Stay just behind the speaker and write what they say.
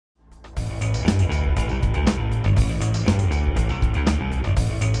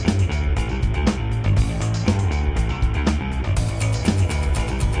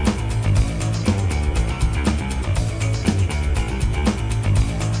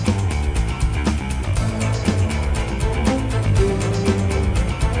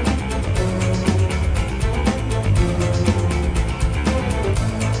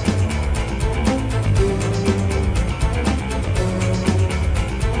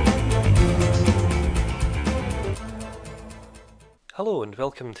Hello and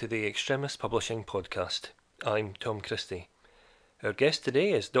welcome to the Extremis Publishing podcast. I'm Tom Christie. Our guest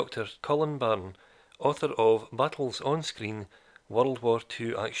today is Dr. Colin Barron, author of Battles on Screen, World War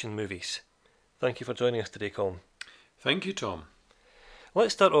II Action Movies. Thank you for joining us today, Colin. Thank you, Tom.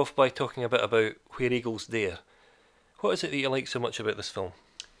 Let's start off by talking a bit about Where Eagles Dare. What is it that you like so much about this film?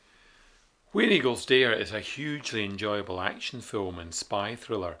 Where Eagles Dare is a hugely enjoyable action film and spy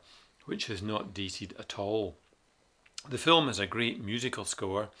thriller, which is not dated at all. The film has a great musical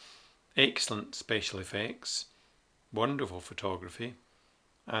score, excellent special effects, wonderful photography,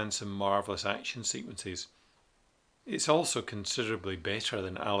 and some marvellous action sequences. It's also considerably better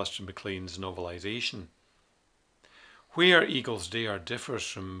than Alistair MacLean's novelisation. Where Eagles Dare differs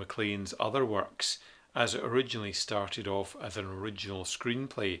from MacLean's other works, as it originally started off as an original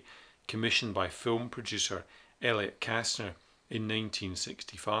screenplay commissioned by film producer Elliot Kastner in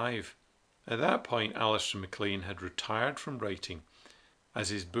 1965. At that point, Alistair MacLean had retired from writing, as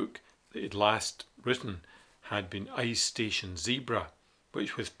his book that he had last written had been Ice Station Zebra,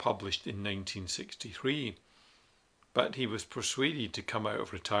 which was published in 1963. But he was persuaded to come out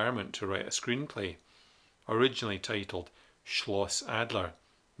of retirement to write a screenplay, originally titled Schloss Adler,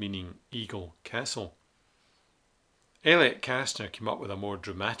 meaning Eagle Castle. Elliot Kastner came up with a more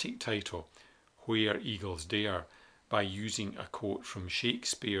dramatic title, Where Eagles Dare, by using a quote from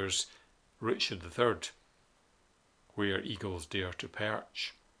Shakespeare's Richard III, Where Eagles Dare to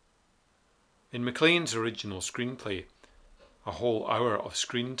Perch. In MacLean's original screenplay, a whole hour of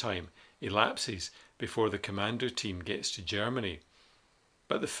screen time elapses before the commando team gets to Germany,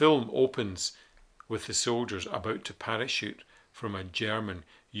 but the film opens with the soldiers about to parachute from a German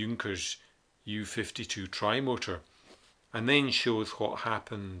Junkers U-52 trimotor, and then shows what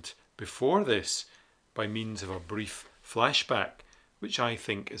happened before this by means of a brief flashback, which I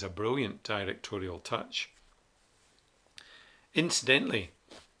think is a brilliant directorial touch. Incidentally,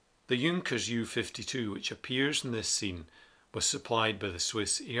 the Junkers U-52 which appears in this scene was supplied by the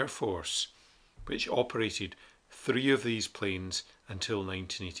Swiss Air Force, which operated 3 of these planes until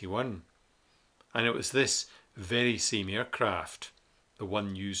 1981. And it was this very same aircraft, the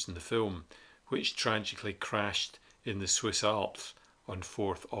one used in the film, which tragically crashed in the Swiss Alps on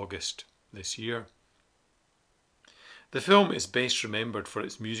 4th August this year. The film is best remembered for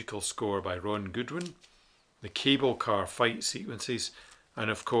its musical score by Ron Goodwin, the cable car fight sequences, and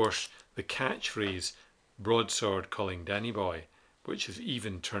of course the catchphrase "Broadsword calling Danny Boy," which has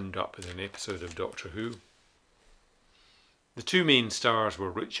even turned up in an episode of Doctor Who. The 2 main stars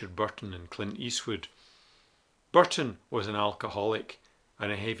were Richard Burton and Clint Eastwood. Burton was an alcoholic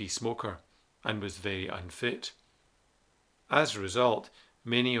and a heavy smoker and was very unfit. As a result,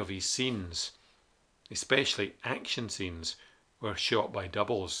 many of his scenes, especially action scenes, were shot by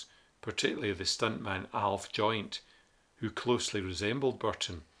doubles, particularly the stuntman Alf Joint, who closely resembled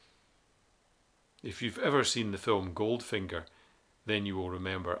Burton. If you've ever seen the film Goldfinger, then you will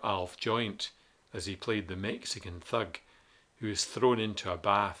remember Alf Joint, as he played the Mexican thug who is thrown into a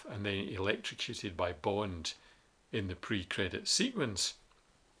bath and then electrocuted by Bond in the pre-credit sequence.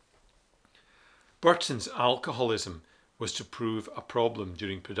 Burton's alcoholism was to prove a problem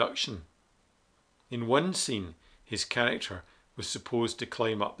during production. In one scene, his character was supposed to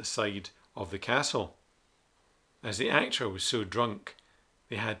climb up the side of the castle. As the actor was so drunk,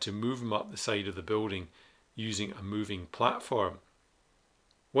 they had to move him up the side of the building using a moving platform.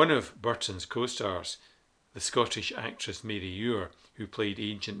 One of Burton's co-stars, the Scottish actress Mary Ure, who played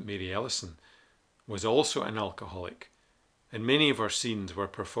Agent Mary Ellison, was also an alcoholic, and many of her scenes were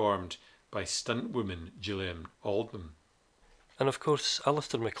performed by stuntwoman Gillian Aldman. And of course,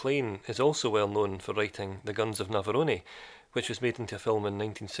 Alistair MacLean is also well known for writing The Guns of Navarone, which was made into a film in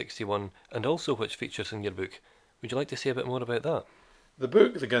 1961 and also which features in your book. Would you like to say a bit more about that? The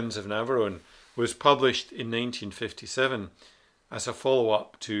book The Guns of Navarone was published in 1957 as a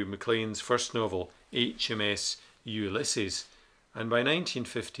follow-up to MacLean's first novel, HMS Ulysses, and by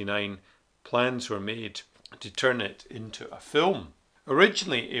 1959 plans were made to turn it into a film.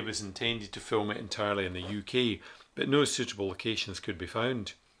 Originally it was intended to film it entirely in the UK, but no suitable locations could be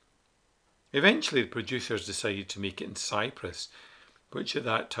found. Eventually the producers decided to make it in Cyprus, which at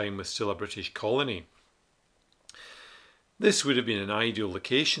that time was still a British colony. This would have been an ideal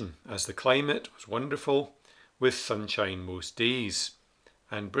location, as the climate was wonderful, with sunshine most days,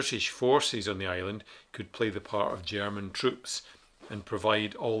 and British forces on the island could play the part of German troops and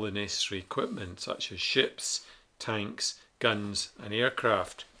provide all the necessary equipment such as ships, tanks, guns and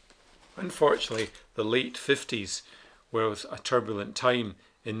aircraft. Unfortunately, the late 50s was a turbulent time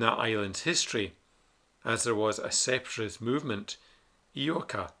in that island's history, as there was a separatist movement,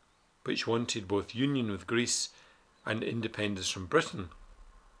 IOCA, which wanted both union with Greece and independence from Britain.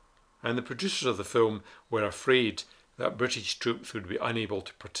 And the producers of the film were afraid that British troops would be unable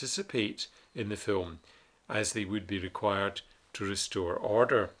to participate in the film as they would be required to restore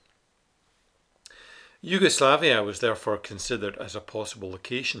order. Yugoslavia was therefore considered as a possible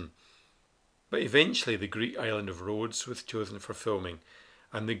location, but eventually the Greek island of Rhodes was chosen for filming,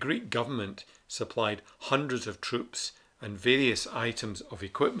 and the Greek government supplied hundreds of troops and various items of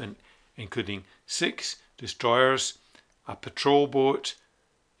equipment, including 6 destroyers, a patrol boat,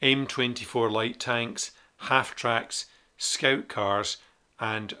 M24 light tanks, half-tracks, scout cars,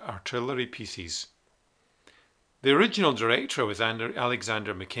 and artillery pieces. The original director was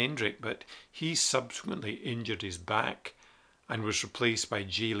Alexander McKendrick, but he subsequently injured his back and was replaced by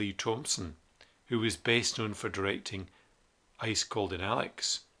J. Lee Thompson, who was best known for directing Ice Cold and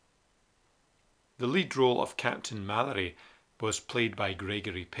Alex. The lead role of Captain Mallory was played by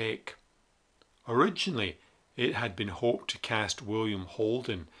Gregory Peck. Originally, it had been hoped to cast William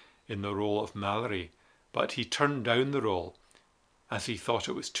Holden in the role of Mallory, but he turned down the role as he thought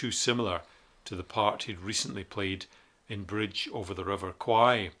it was too similar to the part he'd recently played in Bridge over the River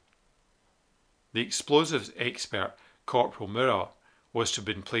Kwai. The explosives expert Corporal Mirror was to have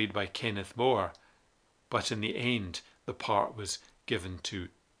been played by Kenneth Moore, but in the end the part was given to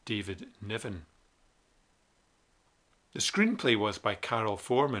David Niven. The screenplay was by Carol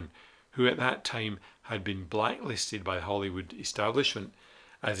Foreman, who at that time had been blacklisted by the Hollywood establishment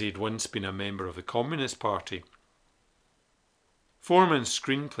as he had once been a member of the Communist Party. Foreman's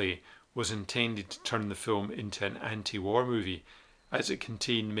screenplay was intended to turn the film into an anti-war movie, as it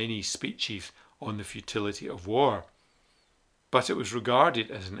contained many speeches on the futility of war, but it was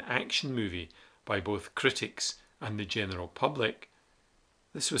regarded as an action movie by both critics and the general public.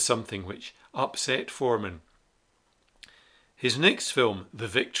 This was something which upset Foreman. His next film, The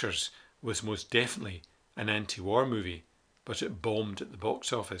Victors, was most definitely an anti-war movie, but it bombed at the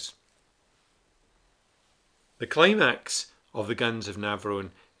box office. The climax of The Guns of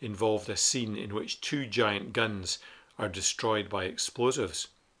Navarone involved a scene in which 2 giant guns are destroyed by explosives.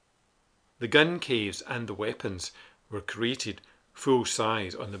 The gun caves and the weapons were created full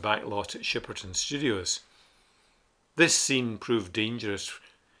size on the back lot at Shipperton Studios. This scene proved dangerous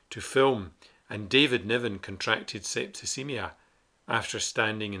to film, and David Niven contracted septicemia after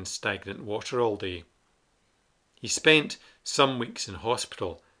standing in stagnant water all day. He spent some weeks in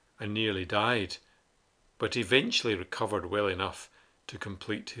hospital and nearly died, but eventually recovered well enough to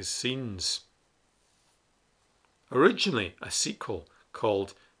complete his scenes. Originally, a sequel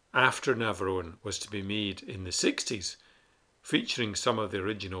called After Navarone was to be made in the 60s, featuring some of the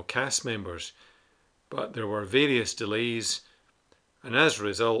original cast members, but there were various delays, and as a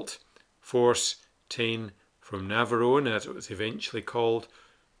result, Force 10 from Navarone, as it was eventually called,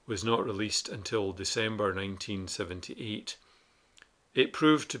 was not released until December 1978. It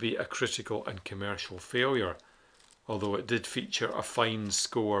proved to be a critical and commercial failure, although it did feature a fine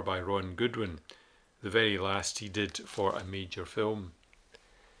score by Ron Goodwin, the very last he did for a major film.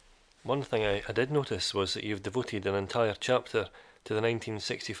 One thing I did notice was that you've devoted an entire chapter to the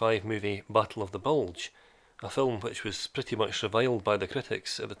 1965 movie Battle of the Bulge, a film which was pretty much reviled by the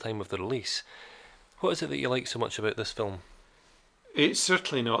critics at the time of the release. What is it that you like so much about this film? It's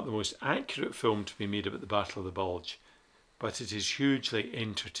certainly not the most accurate film to be made about the Battle of the Bulge, but it is hugely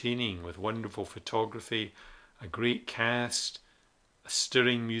entertaining with wonderful photography, a great cast, a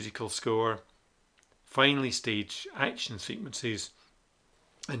stirring musical score, finely staged action sequences,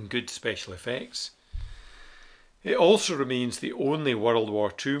 and good special effects. It also remains the only World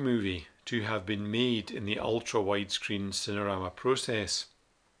War II movie to have been made in the ultra-widescreen Cinerama process.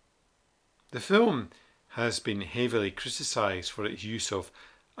 The film has been heavily criticised for its use of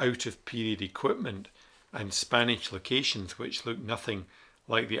out-of-period equipment and Spanish locations which look nothing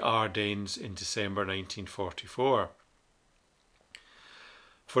like the Ardennes in December 1944.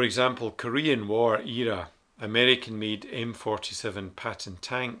 For example, Korean War era American-made M47 Patton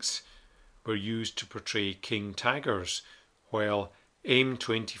tanks were used to portray King Tigers, while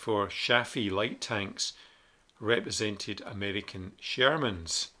M24 Chaffee light tanks represented American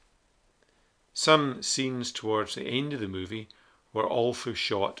Shermans. Some scenes towards the end of the movie were also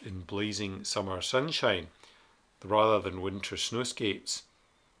shot in blazing summer sunshine rather than winter snowscapes,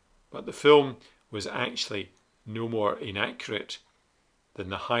 but the film was actually no more inaccurate than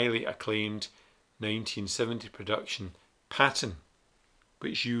the highly acclaimed 1970 production Patton,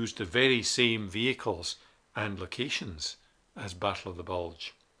 which used the very same vehicles and locations as Battle of the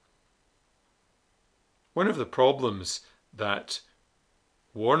Bulge. One of the problems that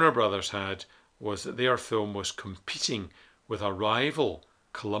Warner Brothers had was that their film was competing with a rival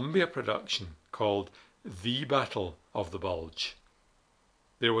Columbia production called The Battle of the bulge.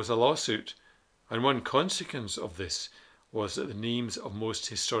 There was a lawsuit, and one consequence of this was that the names of most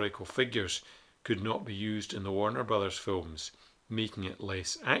historical figures could not be used in the Warner Brothers films, making it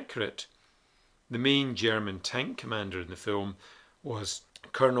less accurate. The main German tank commander in the film was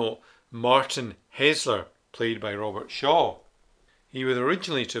Colonel Martin Hessler, played by Robert Shaw. He was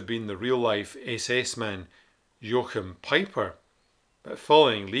originally to have been the real-life SS man Joachim Peiper, but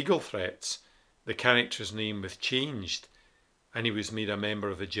following legal threats, the character's name was changed and he was made a member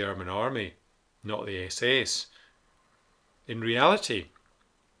of the German army, not the SS. In reality,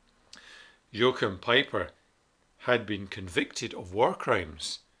 Joachim Peiper had been convicted of war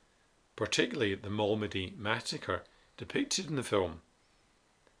crimes, particularly the Malmedy massacre depicted in the film,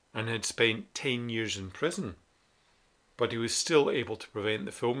 and had spent 10 years in prison, but he was still able to prevent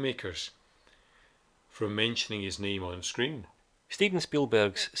the filmmakers from mentioning his name on screen. Steven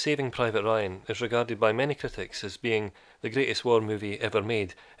Spielberg's Saving Private Ryan is regarded by many critics as being the greatest war movie ever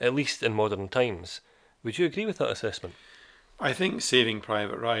made, at least in modern times. Would you agree with that assessment? I think Saving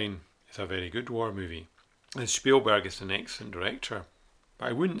Private Ryan is a very good war movie, and Spielberg is an excellent director, but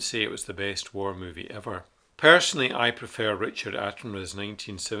I wouldn't say it was the best war movie ever. Personally, I prefer Richard Attenborough's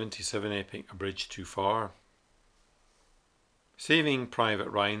 1977 epic A Bridge Too Far. Saving Private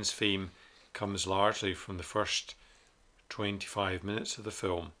Ryan's fame comes largely from the first 25 minutes of the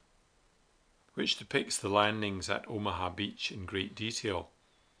film, which depicts the landings at Omaha Beach in great detail.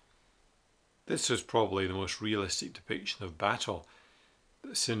 This was probably the most realistic depiction of battle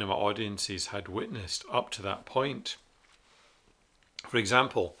that cinema audiences had witnessed up to that point. For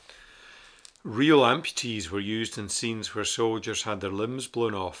example, real amputees were used in scenes where soldiers had their limbs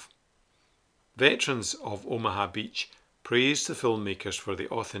blown off. Veterans of Omaha Beach praised the filmmakers for the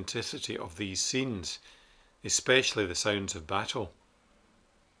authenticity of these scenes, especially the sounds of battle.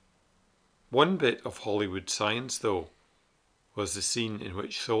 One bit of Hollywood science, though, was the scene in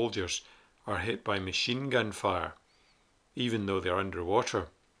which soldiers are hit by machine gun fire, even though they are underwater.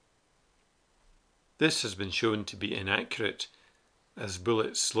 This has been shown to be inaccurate, as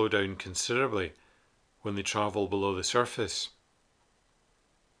bullets slow down considerably when they travel below the surface.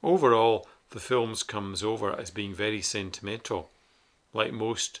 Overall, the film comes over as being very sentimental, like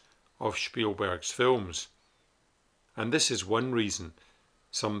most of Spielberg's films. And this is one reason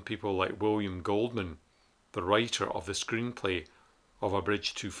some people like William Goldman, the writer of the screenplay of A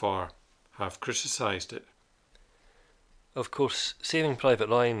Bridge Too Far, have criticised it. Of course, Saving Private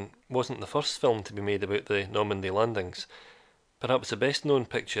Ryan wasn't the first film to be made about the Normandy landings. Perhaps the best known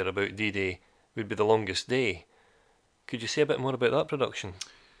picture about D-Day would be The Longest Day. Could you say a bit more about that production?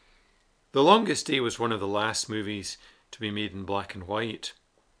 The Longest Day was one of the last movies to be made in black and white.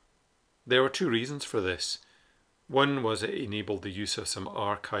 There were two reasons for this. One was it enabled the use of some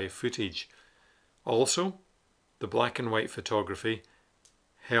archive footage. Also, the black and white photography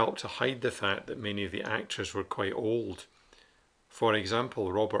helped to hide the fact that many of the actors were quite old. For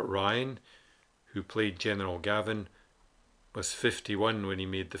example, Robert Ryan, who played General Gavin, was 51 when he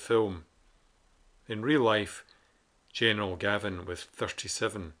made the film. In real life, General Gavin was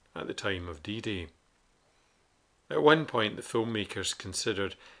 37 at the time of D-Day. At one point, the filmmakers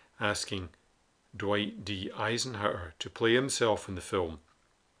considered asking Dwight D. Eisenhower to play himself in the film,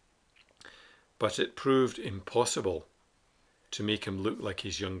 but it proved impossible to make him look like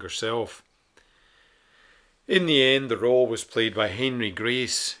his younger self. In the end, the role was played by Henry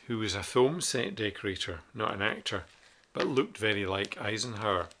Grace, who was a film set decorator, not an actor, but looked very like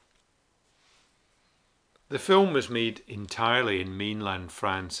Eisenhower. The film was made entirely in mainland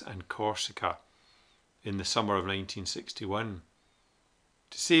France and Corsica in the summer of 1961.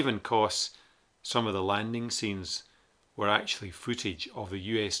 To save on costs, some of the landing scenes were actually footage of the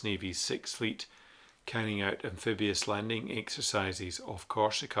US Navy's 6th Fleet carrying out amphibious landing exercises off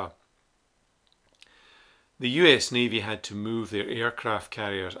Corsica. The US Navy had to move their aircraft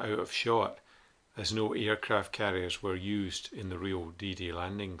carriers out of shot as no aircraft carriers were used in the real D-Day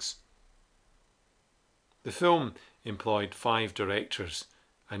landings. The film employed 5 directors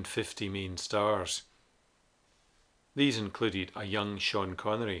and 50 main stars. These included a young Sean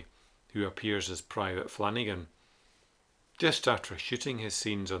Connery, who appears as Private Flanagan. Just after shooting his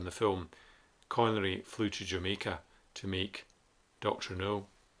scenes on the film, Connery flew to Jamaica to make Dr. No.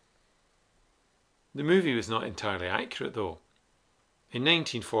 The movie was not entirely accurate though. In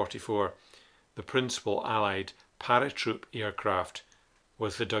 1944, the principal Allied paratroop aircraft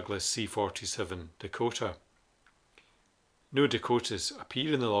was the Douglas C-47 Dakota. No Dakotas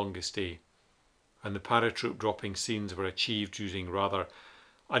appear in The Longest Day, and the paratroop dropping scenes were achieved using rather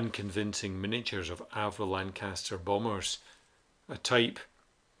unconvincing miniatures of Avro Lancaster bombers, a type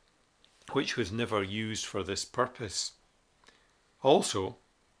which was never used for this purpose. Also,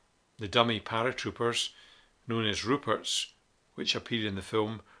 the dummy paratroopers, known as Ruperts, which appear in the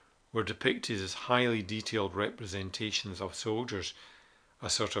film, were depicted as highly detailed representations of soldiers, a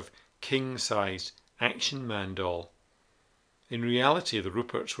sort of king-sized action man doll. In reality, the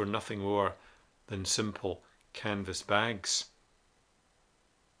Ruperts were nothing more than simple canvas bags.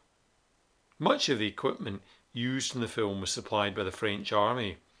 Much of the equipment used in the film was supplied by the French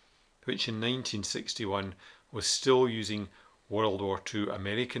Army, which in 1961 was still using World War II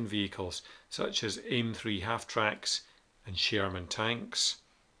American vehicles such as M3 half-tracks and Sherman tanks.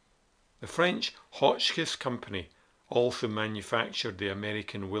 The French Hotchkiss Company also manufactured the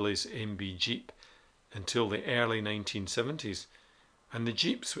American Willys MB Jeep until the early 1970s, and the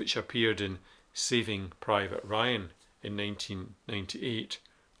Jeeps which appeared in Saving Private Ryan in 1998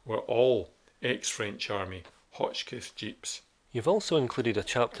 were all ex-French Army Hotchkiss Jeeps. You've also included a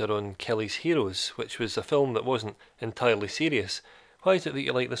chapter on Kelly's Heroes, which was a film that wasn't entirely serious. Why is it that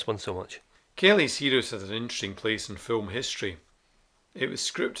you like this one so much? Kelly's Heroes has an interesting place in film history. It was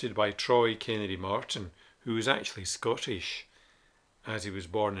scripted by Troy Kennedy Martin, who was actually Scottish, as he was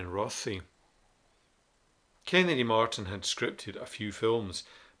born in Rothesay. Kennedy Martin had scripted a few films,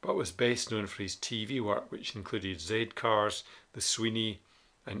 but was best known for his TV work, which included Z-Cars, The Sweeney,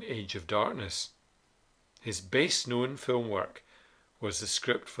 and Edge of Darkness. His best known film work was the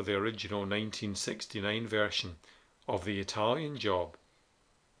script for the original 1969 version of The Italian Job,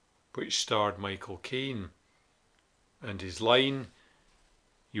 which starred Michael Caine, and his line,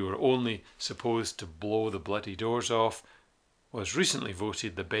 "You were only supposed to blow the bloody doors off," was recently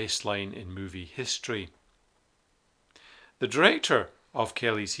voted the best line in movie history. The director of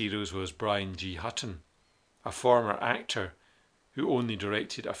Kelly's Heroes was Brian G. Hutton, a former actor who only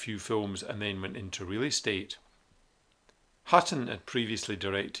directed a few films and then went into real estate. Hutton had previously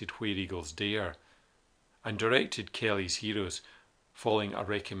directed Where Eagles Dare and directed Kelly's Heroes following a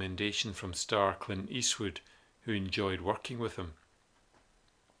recommendation from star Clint Eastwood, who enjoyed working with him.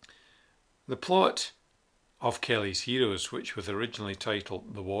 The plot of Kelly's Heroes, which was originally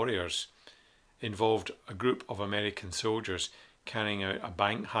titled The Warriors, involved a group of American soldiers carrying out a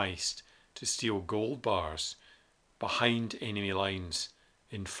bank heist to steal gold bars behind enemy lines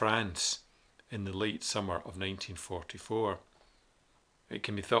in France in the late summer of 1944. It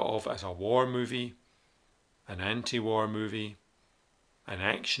can be thought of as a war movie, an anti-war movie, an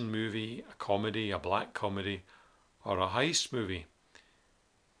action movie, a comedy, a black comedy, or a heist movie.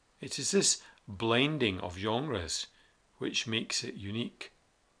 It is this blending of genres which makes it unique.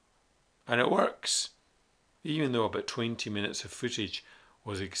 And it works, even though about 20 minutes of footage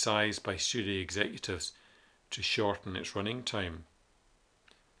was excised by studio executives to shorten its running time.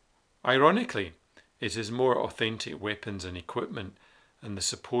 Ironically, it is more authentic weapons and equipment than the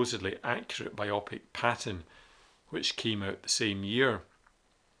supposedly accurate biopic Patton, which came out the same year.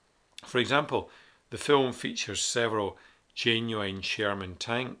 For example, the film features several genuine Sherman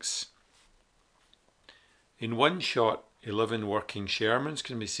tanks. In one shot, 11 working Shermans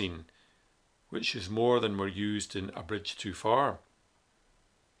can be seen, which is more than were used in A Bridge Too Far.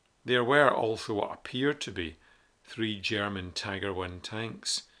 There were also what appeared to be 3 German Tiger I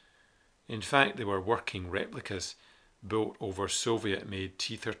tanks. In fact, they were working replicas built over Soviet-made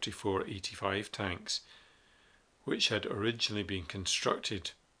T-34-85 tanks, which had originally been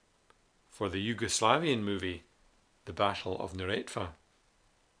constructed for the Yugoslavian movie The Battle of Neretva.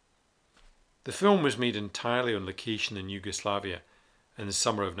 The film was made entirely on location in Yugoslavia in the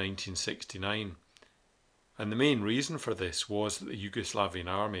summer of 1969, and the main reason for this was that the Yugoslavian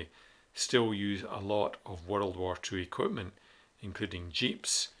army still used a lot of World War II equipment, including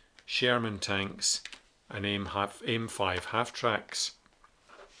jeeps, Sherman tanks, and M5 half-tracks.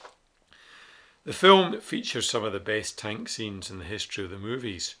 The film features some of the best tank scenes in the history of the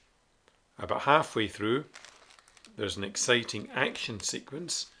movies. About halfway through, there's an exciting action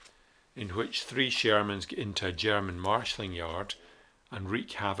sequence in which 3 Shermans get into a German marshalling yard and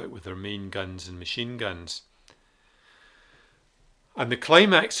wreak havoc with their main guns and machine guns. And the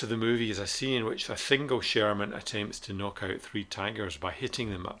climax of the movie is a scene in which a single Sherman attempts to knock out 3 Tigers by hitting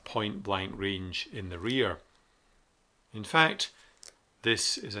them at point blank range in the rear. In fact,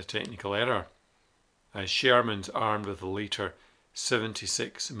 this is a technical error, as Shermans armed with the later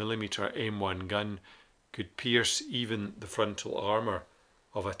 76mm M1 gun could pierce even the frontal armour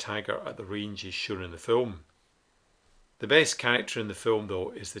of a Tiger at the ranges shown in the film. The best character in the film,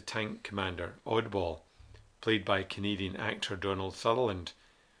 though, is the tank commander, Oddball, played by Canadian actor Donald Sutherland.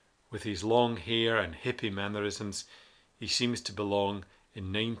 With his long hair and hippie mannerisms, he seems to belong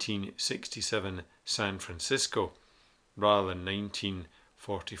in 1967 San Francisco rather than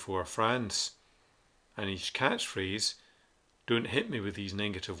 44 France, and his catchphrase, "Don't hit me with these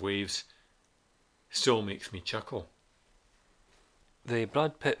negative waves," still makes me chuckle. The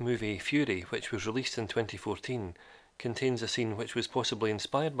Brad Pitt movie Fury, which was released in 2014, contains a scene which was possibly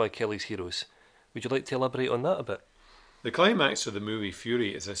inspired by Kelly's Heroes. Would you like to elaborate on that a bit? The climax of the movie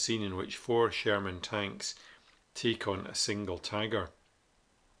Fury is a scene in which 4 Sherman tanks take on a single Tiger.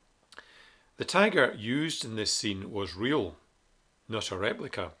 The Tiger used in this scene was real, not a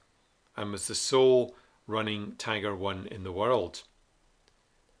replica, and was the sole running Tiger 1 in the world.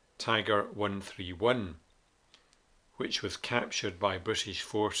 Tiger 131, which was captured by British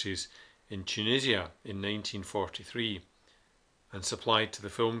forces in Tunisia in 1943 and supplied to the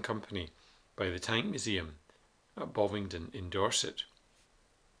film company by the Tank Museum at Bovingdon in Dorset.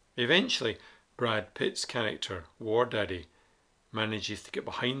 Eventually, Brad Pitt's character, War Daddy, manages to get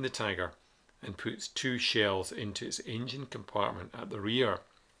behind the Tiger and puts 2 shells into its engine compartment at the rear.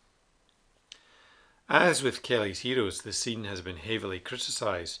 As with Kelly's Heroes, the scene has been heavily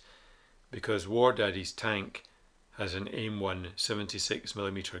criticised because War Daddy's tank has an M1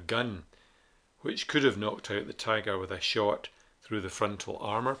 76mm gun, which could have knocked out the Tiger with a shot through the frontal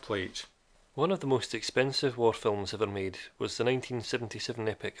armour plate. One of the most expensive war films ever made was the 1977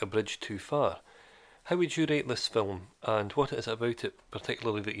 epic A Bridge Too Far. How would you rate this film, and what is it about it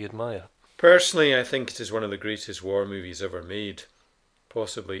particularly that you admire? Personally, I think it is one of the greatest war movies ever made,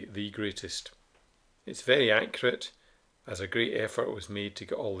 possibly the greatest. It's very accurate, as a great effort was made to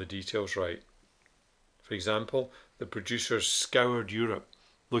get all the details right. For example, the producers scoured Europe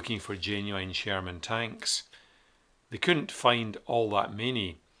looking for genuine Sherman tanks. They couldn't find all that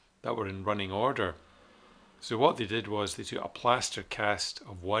many that were in running order. So what they did was they took a plaster cast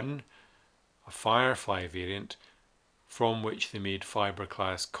of one, a Firefly variant, from which they made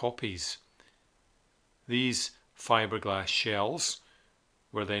fiberglass copies. These fiberglass shells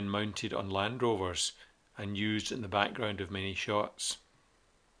were then mounted on Land Rovers and used in the background of many shots.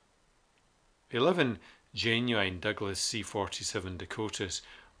 11 genuine Douglas C-47 Dakotas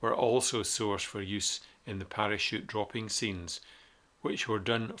were also sourced for use in the parachute dropping scenes, which were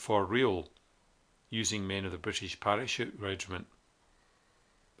done for real, using men of the British Parachute Regiment.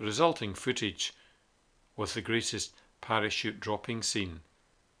 The resulting footage was the greatest parachute dropping scene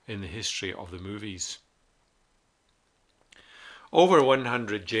in the history of the movies. Over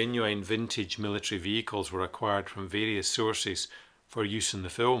 100 genuine vintage military vehicles were acquired from various sources for use in the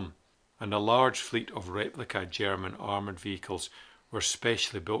film, and a large fleet of replica German armoured vehicles were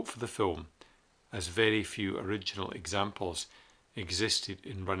specially built for the film, as very few original examples existed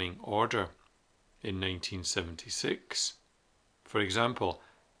in running order in 1976. For example,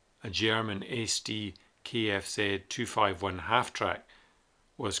 a German SD KFZ 251 half-track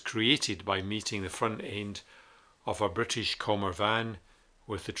was created by meeting the front end of a British Commer van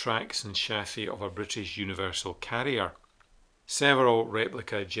with the tracks and chassis of a British Universal Carrier. Several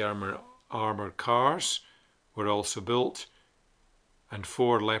replica German armoured cars were also built, and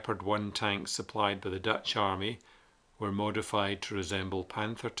 4 Leopard 1 tanks supplied by the Dutch Army were modified to resemble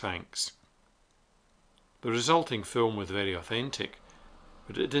Panther tanks. The resulting film was very authentic,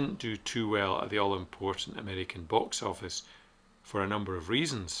 but it didn't do too well at the all-important American box office for a number of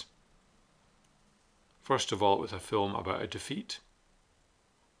reasons. First of all, it was a film about a defeat.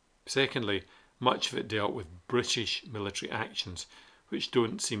 Secondly, much of it dealt with British military actions which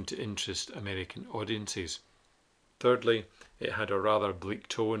don't seem to interest American audiences. Thirdly, it had a rather bleak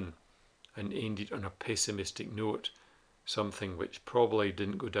tone and ended on a pessimistic note, something which probably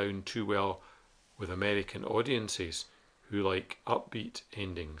didn't go down too well with American audiences who like upbeat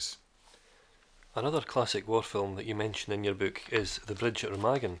endings. Another classic war film that you mention in your book is The Bridge at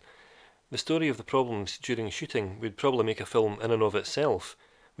Remagen. The story of the problems during shooting would probably make a film in and of itself.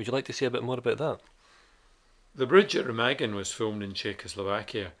 Would you like to say a bit more about that? The Bridge at Remagen was filmed in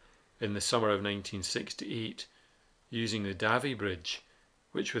Czechoslovakia in the summer of 1968 using the Davy Bridge,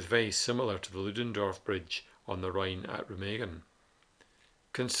 which was very similar to the Ludendorff Bridge on the Rhine at Remagen.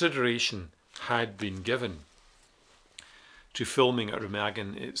 Consideration had been given to filming at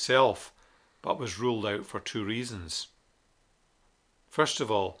Remagen itself, but was ruled out for 2 reasons. First of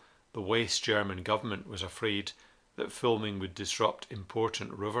all, the West German government was afraid that filming would disrupt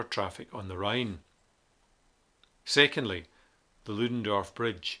important river traffic on the Rhine. Secondly, the Ludendorff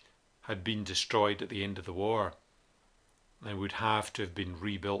Bridge had been destroyed at the end of the war and would have to have been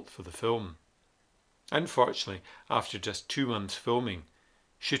rebuilt for the film. Unfortunately, after just 2 months filming,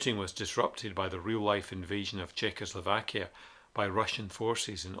 shooting was disrupted by the real-life invasion of Czechoslovakia by Russian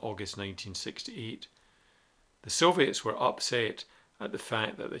forces in August 1968. The Soviets were upset at the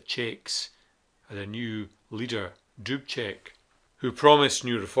fact that the Czechs had a new leader, Dubček, who promised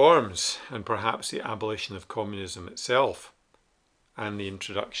new reforms and perhaps the abolition of communism itself and the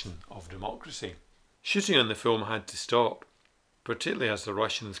introduction of democracy. Shooting on the film had to stop, particularly as the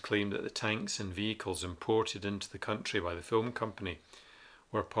Russians claimed that the tanks and vehicles imported into the country by the film company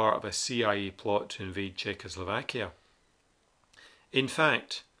were part of a CIA plot to invade Czechoslovakia. In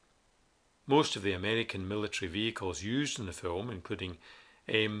fact, most of the American military vehicles used in the film, including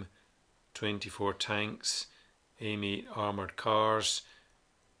M24 tanks, M8 armoured cars,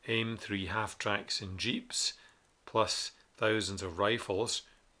 M3 half-tracks and jeeps, plus thousands of rifles,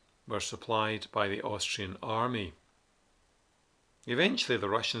 were supplied by the Austrian army. Eventually the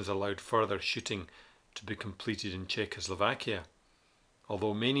Russians allowed further shooting to be completed in Czechoslovakia,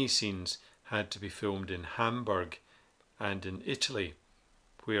 although many scenes had to be filmed in Hamburg and in Italy,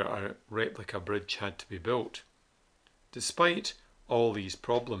 where a replica bridge had to be built. Despite all these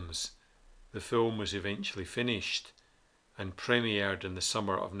problems, the film was eventually finished and premiered in the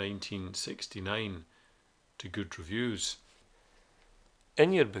summer of 1969 to good reviews.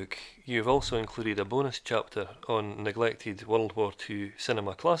 In your book, you've also included a bonus chapter on neglected World War II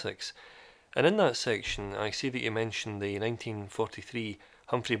cinema classics, and in that section I see that you mention the 1943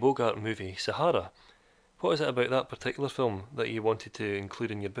 Humphrey Bogart movie Sahara. What is it about that particular film that you wanted to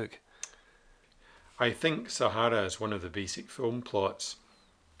include in your book? I think Sahara is one of the basic film plots.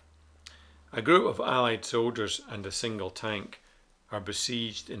 A group of Allied soldiers and a single tank are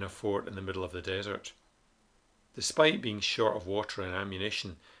besieged in a fort in the middle of the desert. Despite being short of water and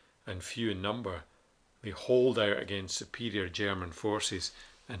ammunition and few in number, they hold out against superior German forces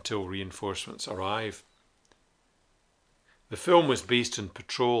until reinforcements arrive. The film was based on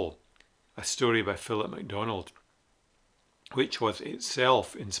Patrol, a story by Philip MacDonald, which was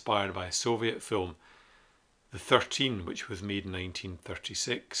itself inspired by a Soviet film, The 13, which was made in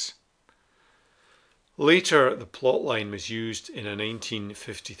 1936. Later, the plotline was used in a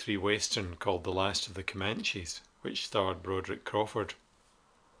 1953 western called The Last of the Comanches, which starred Broderick Crawford.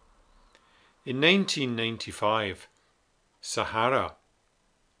 In 1995, Sahara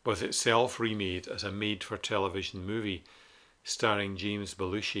was itself remade as a made-for-television movie starring James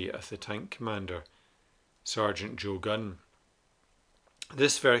Belushi as the tank commander, Sergeant Joe Gunn.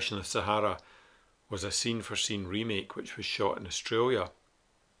 This version of Sahara was a scene-for-scene remake which was shot in Australia.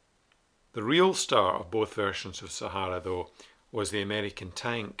 The real star of both versions of Sahara, though, was the American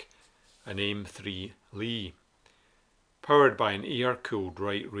tank, an M3 Lee. Powered by an air-cooled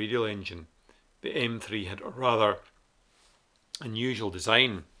Wright radial engine, the M3 had a rather unusual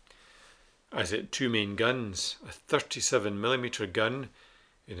design, as it had two main guns, a 37mm gun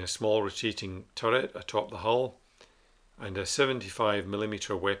in a small rotating turret atop the hull, and a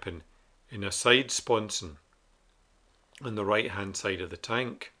 75mm weapon in a side sponson on the right-hand side of the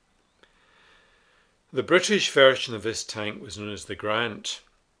tank. The British version of this tank was known as the Grant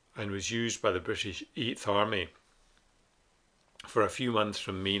and was used by the British 8th Army for a few months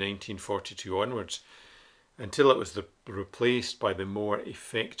from May 1942 onwards, until it was replaced by the more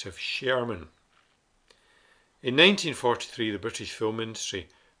effective Sherman. In 1943, the British film industry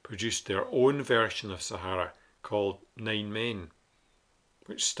produced their own version of Sahara called 9 Men,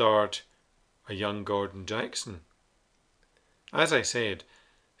 which starred a young Gordon Jackson. As I said,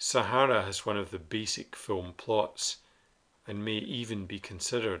 Sahara has one of the basic film plots and may even be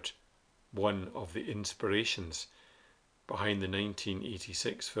considered one of the inspirations behind the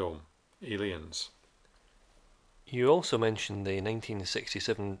 1986 film Aliens. You also mentioned the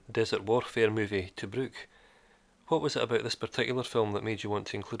 1967 desert warfare movie Tobruk. What was it about this particular film that made you want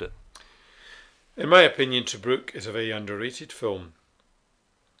to include it? In my opinion, Tobruk is a very underrated film.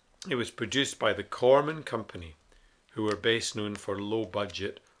 It was produced by the Corman Company, who were best known for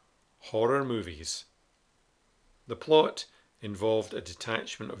low-budget horror movies. The plot involved a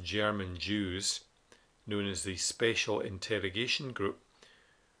detachment of German Jews, known as the Special Interrogation Group,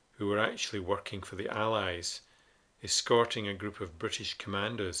 who were actually working for the Allies, escorting a group of British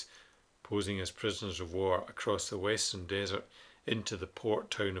commandos posing as prisoners of war across the western desert into the port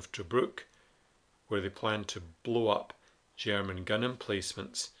town of Tobruk, where they planned to blow up German gun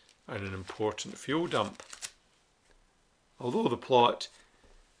emplacements and an important fuel dump. Although the plot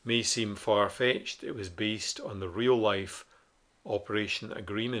may seem far-fetched, it was based on the real-life Operation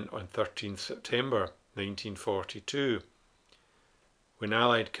Agreement on 13th September 1942, when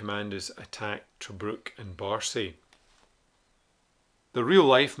Allied commandos attacked Tobruk and Barcy. The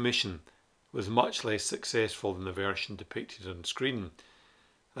real-life mission was much less successful than the version depicted on screen,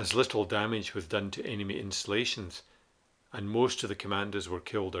 as little damage was done to enemy installations, and most of the commandos were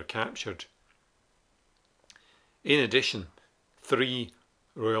killed or captured. In addition, 3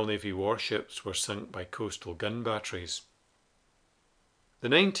 Royal Navy warships were sunk by coastal gun batteries. The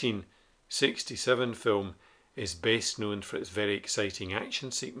 1967 film is best known for its very exciting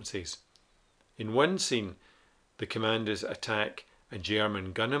action sequences. In one scene, the commandos attack a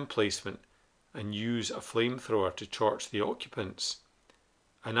German gun emplacement and use a flamethrower to torch the occupants,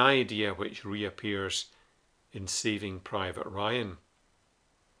 an idea which reappears in Saving Private Ryan.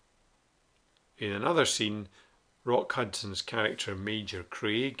 In another scene, Rock Hudson's character Major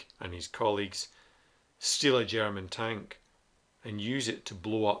Craig and his colleagues steal a German tank and use it to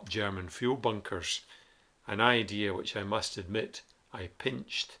blow up German fuel bunkers, an idea which I must admit I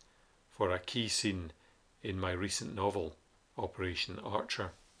pinched for a key scene in my recent novel, Operation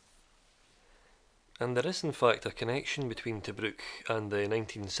Archer. And there is in fact a connection between Tobruk and the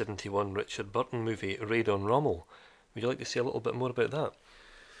 1971 Richard Burton movie Raid on Rommel. Would you like to say a little bit more about that?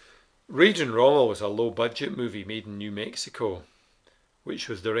 Raid on Rommel was a low-budget movie made in New Mexico, which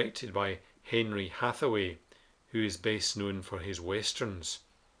was directed by Henry Hathaway, who is best known for his westerns.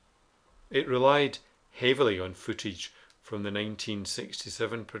 It relied heavily on footage from the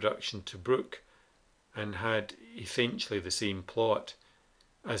 1967 production Tobruk and had essentially the same plot,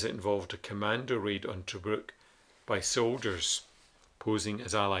 as it involved a commando raid on Tobruk by soldiers posing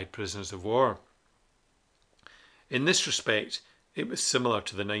as Allied prisoners of war. In this respect, it was similar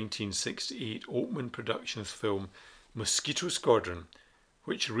to the 1968 Oakman Productions film Mosquito Squadron,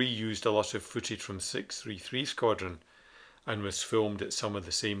 which reused a lot of footage from 633 Squadron and was filmed at some of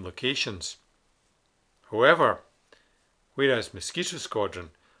the same locations. However, whereas Mosquito Squadron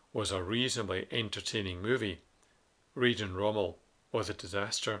was a reasonably entertaining movie, Raid on Rommel was a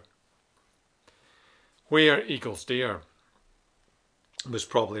disaster. Where Eagles Dare was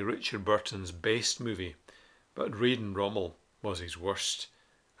probably Richard Burton's best movie, but Raid on Rommel was his worst,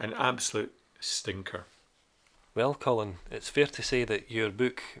 an absolute stinker. Well, Colin, it's fair to say that your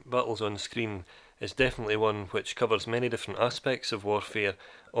book, Battles on Screen, is definitely one which covers many different aspects of warfare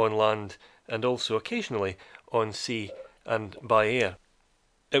on land and also occasionally on sea and by air.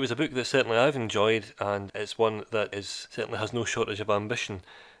 It was a book that certainly I've enjoyed, and it's one that certainly has no shortage of ambition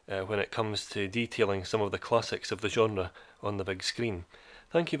when it comes to detailing some of the classics of the genre on the big screen.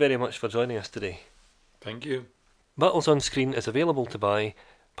 Thank you very much for joining us today. Thank you. Battles on Screen is available to buy,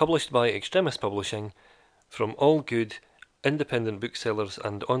 published by Extremis Publishing, from all good independent booksellers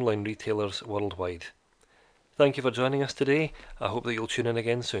and online retailers worldwide. Thank you for joining us today. I hope that you'll tune in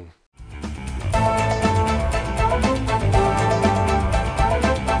again soon.